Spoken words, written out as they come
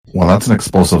Well, that's an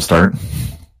explosive start.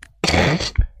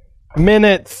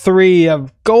 Minute 3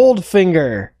 of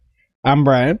Goldfinger. I'm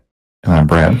Brian. And I'm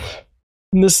Brad.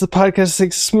 And this is the podcast that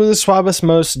takes the smoothest, suavest,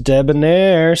 most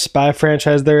debonair spy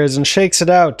franchise there is and shakes it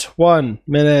out 1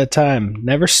 minute at a time.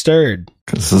 Never stirred.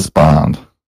 Because this is Bond.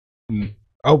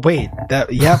 Oh, wait.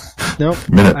 Yep. Nope.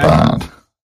 Bond.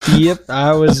 Yep.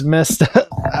 I was messed up.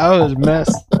 I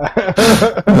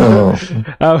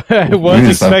was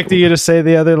expecting you to say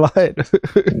the other line.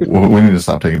 We need to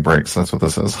stop taking breaks. That's what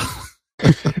this is.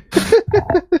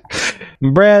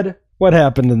 Brad, what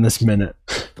happened in this minute?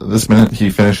 This minute, he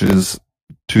finishes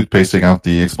toothpasting out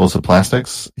the explosive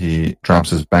plastics. He drops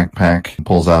his backpack,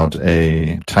 pulls out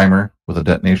a timer with a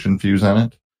detonation fuse on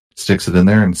it, sticks it in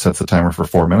there, and sets the timer for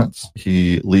 4 minutes.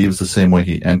 He leaves the same way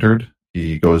he entered.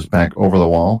 He goes back over the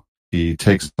wall. He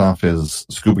takes off his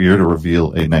scuba gear to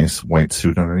reveal a nice white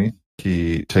suit underneath.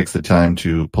 He takes the time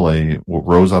to pull a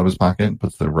rose out of his pocket,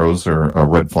 puts the rose or a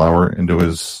red flower into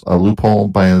a loophole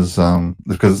by his,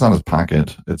 because it's not his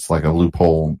pocket. It's like a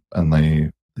loophole and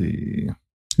the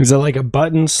Is it like a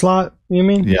button slot, you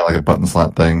mean? Yeah, like a button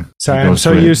slot thing. Sorry, I'm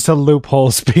so used to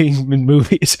loopholes being in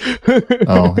movies.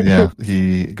 Oh, yeah.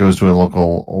 He goes to a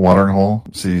local watering hole,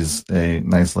 sees a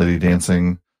nice lady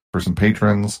dancing for some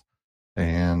patrons,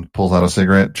 and pulls out a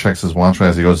cigarette, checks his watch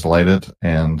as he goes to light it,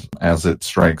 and as it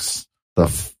strikes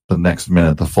the next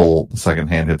minute, the second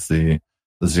hand hits the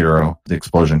zero, the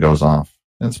explosion goes off.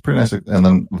 And it's pretty nice. And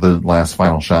then the last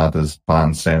final shot is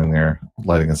Bond standing there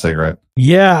lighting a cigarette.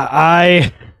 Yeah,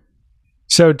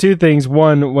 So 2 things.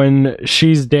 One, when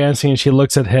she's dancing and she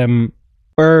looks at him,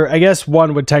 or I guess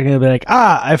one would technically be like,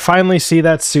 I finally see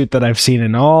that suit that I've seen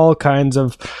in all kinds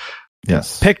of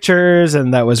pictures,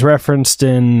 and that was referenced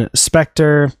in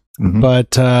Spectre. Mm-hmm.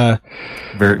 But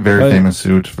very famous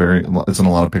suit. It's in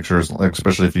a lot of pictures, like,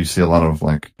 especially if you see a lot of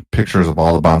like pictures of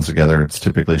all the Bonds together. It's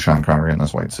typically Sean Connery in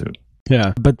this white suit.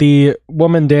 Yeah, but the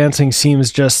woman dancing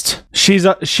seems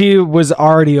she was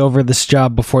already over this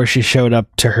job before she showed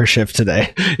up to her shift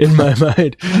today. In my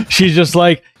mind, she's just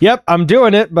like, "Yep, I'm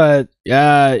doing it, but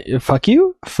fuck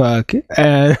you,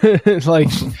 and like."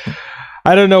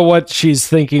 I don't know what she's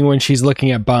thinking when she's looking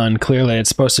at Bond. Clearly, it's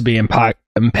supposed to be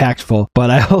impactful,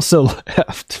 but I also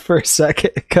laughed for a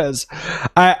second because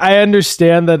I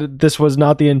understand that this was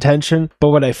not the intention, but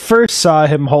when I first saw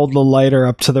him hold the lighter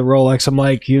up to the Rolex, I'm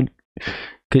like, you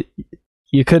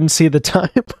couldn't see the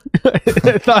time? I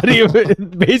thought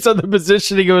based on the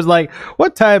positioning, it was like,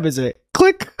 what time is it?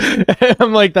 Click!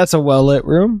 I'm like, that's a well-lit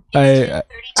room.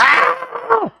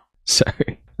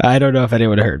 Sorry. I don't know if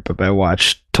anyone heard, but my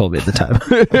watch told me at the time.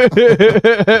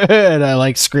 And I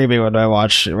like screaming when my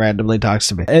watch randomly talks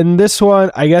to me. And this one,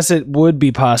 I guess it would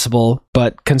be possible,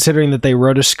 but considering that they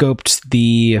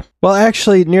rotoscoped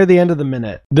actually near the end of the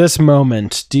minute, this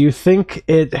moment, do you think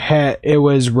it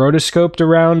was rotoscoped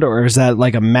around, or is that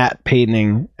like a matte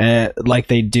painting like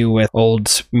they do with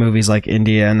old movies like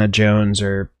Indiana Jones,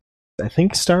 or I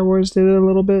think Star Wars did it a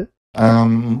little bit?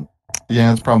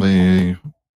 Yeah, it's probably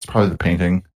the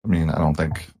painting. I mean, I don't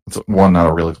think it's not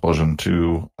a real explosion.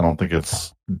 2, I don't think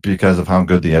it's because of how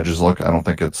good the edges look. I don't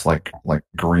think it's like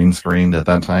green screened at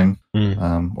that time,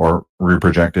 or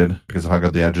reprojected because of how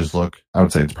good the edges look. I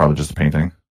would say it's probably just a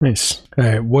painting. Nice. All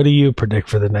right, what do you predict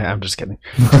for the night? I'm just kidding.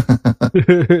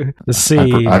 Let's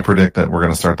see. I predict that we're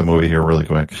going to start the movie here really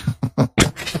quick.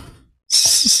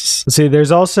 See,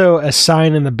 there's also a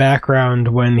sign in the background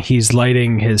when he's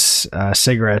lighting his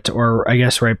cigarette, or I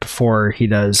guess right before he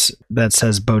does, that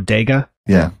says bodega.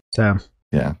 Yeah. So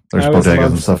yeah, there's bodegas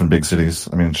and stuff in big cities.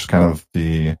 I mean, it's just kind of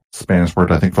the Spanish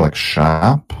word, I think, for like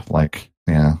shop. Like,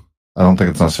 yeah. I don't think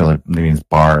it's necessarily means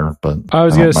bar, but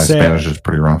my Spanish is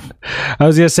pretty rough. I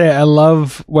was going to say, I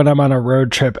love when I'm on a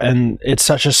road trip and it's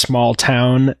such a small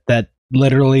town that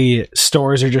literally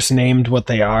stores are just named what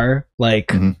they are,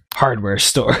 like hardware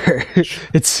store.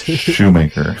 It's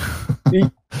shoemaker.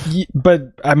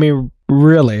 But I mean,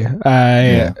 really,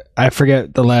 I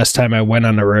forget the last time I went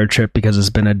on a road trip because it's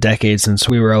been a decade since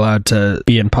we were allowed to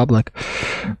be in public.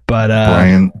 But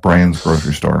Brian's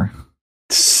grocery store.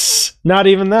 Not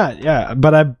even that, yeah.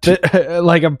 But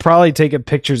I'm probably taking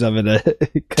pictures of it.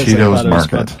 Tito's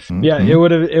Market. Mm-hmm. Yeah,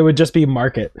 it would just be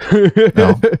Market.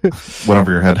 No, went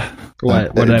over your head.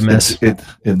 What did I miss? It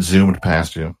zoomed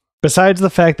past you. Besides the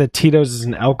fact that Tito's is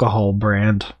an alcohol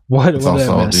brand, what did I miss? It's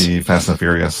also the Fast and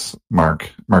Furious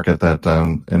market that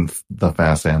in the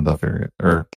Fast and the Furious,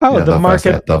 the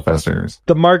market, the Fast Furious,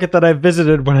 the market that I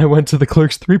visited when I went to the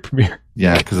Clerks 3 premiere.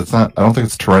 Yeah, because it's not. I don't think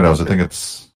it's Toretto's. I think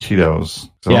it's Tito's.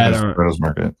 So yeah, Toretto's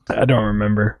Market. I don't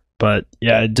remember, but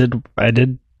yeah, I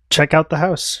did check out the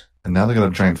house. And now they got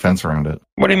a giant fence around it.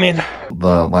 What do you mean?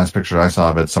 The last picture I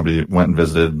saw of it, somebody went and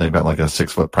visited, and they've got like a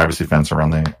 6-foot privacy fence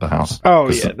around the house. Oh,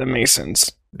 yeah, that makes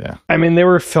sense. Yeah. I mean, they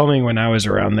were filming when I was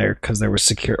around there because there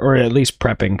was or at least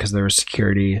prepping because there was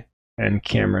security and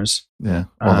cameras. Yeah.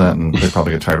 Well, then they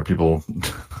probably get tired of people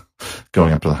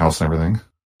going up to the house and everything.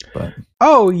 But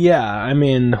oh, yeah. I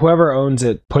mean, whoever owns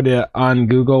it put it on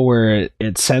Google where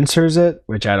it censors it,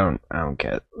 which I don't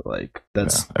get. Like,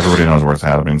 that's everybody knows where it's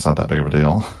at. I mean, it's not that big of a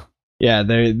deal. Yeah,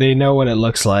 they know what it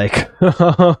looks like.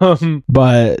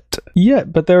 But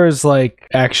there was like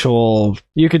actual,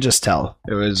 you could just tell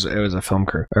it was a film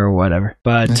crew or whatever.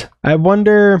 But I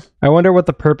wonder what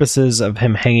the purpose is of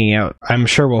him hanging out. I'm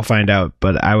sure we'll find out,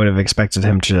 but I would have expected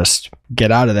him to just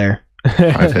get out of there.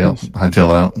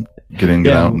 Hightail out, get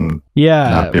out and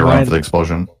not be around for the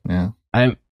explosion. Yeah.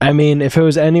 I mean, if it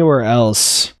was anywhere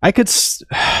else, I could,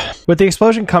 with the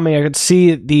explosion coming, I could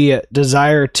see the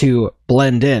desire to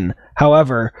blend in.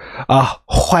 However, a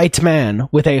white man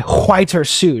with a whiter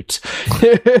suit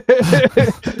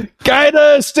kind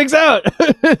of sticks out.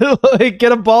 Like,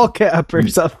 get a ball cap or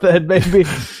something, maybe.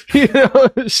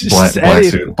 Black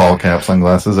suit, ball cap,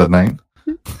 sunglasses at night.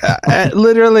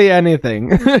 Literally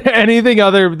anything. Anything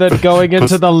other than going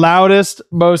into the loudest,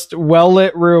 most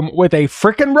well-lit room with a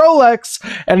freaking Rolex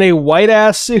and a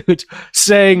white-ass suit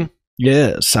saying,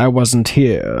 "Yes, I wasn't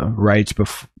here right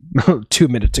before 2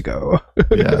 minutes ago."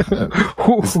 Yeah.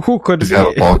 Who could He's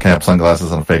got a ball cap,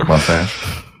 sunglasses, and a fake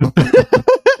mustache.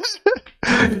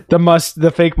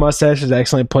 The fake mustache is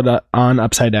actually put on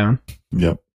upside down.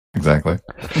 Yep, exactly.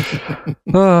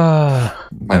 My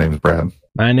name is Brad.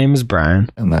 My name is Brian.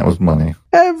 And that was money.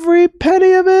 Every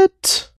penny of it.